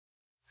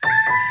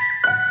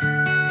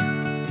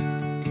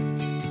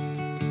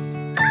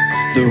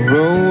The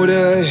road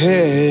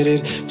ahead,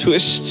 it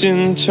twists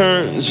and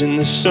turns, and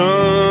the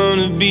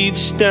sun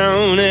beats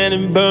down and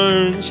it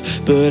burns.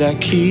 But I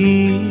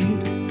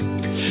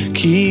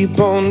keep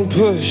on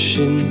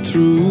pushing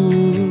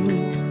through.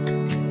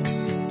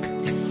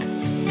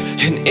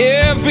 And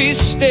every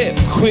step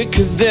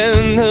quicker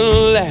than the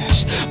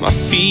last, my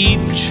feet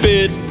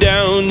tread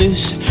down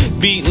this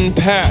beaten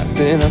path.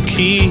 And I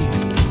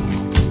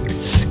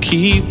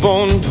keep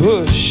on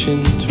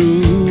pushing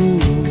through.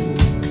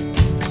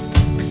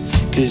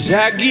 'Cause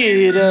I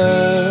get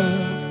up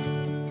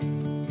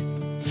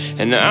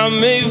and I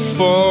may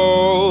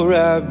fall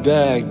right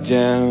back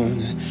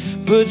down,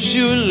 but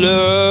your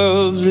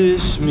love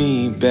lifts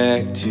me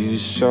back to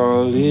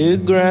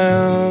solid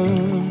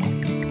ground.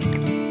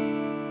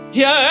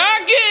 Yeah, I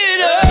get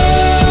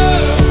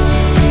up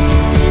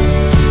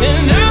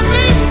and I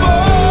may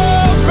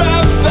fall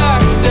right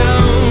back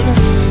down,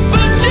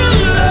 but your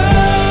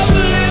love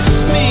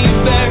lifts me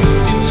back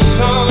to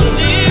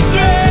solid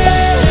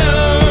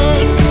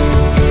ground.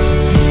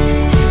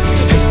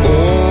 And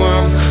oh,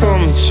 I've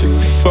come too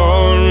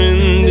far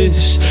in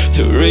this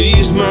to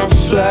raise my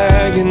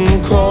flag and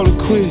call it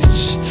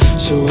quits.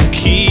 So I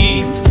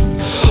keep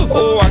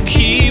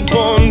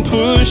on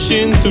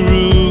pushing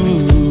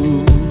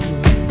through.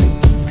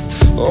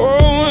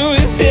 Oh,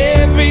 with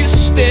every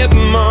step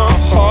my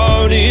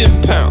heart it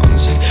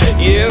pounds.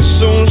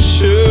 Yes, I'm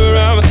sure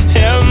I've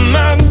had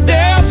my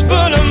doubts,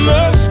 but I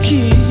must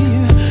keep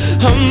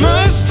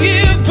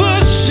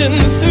pushing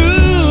through.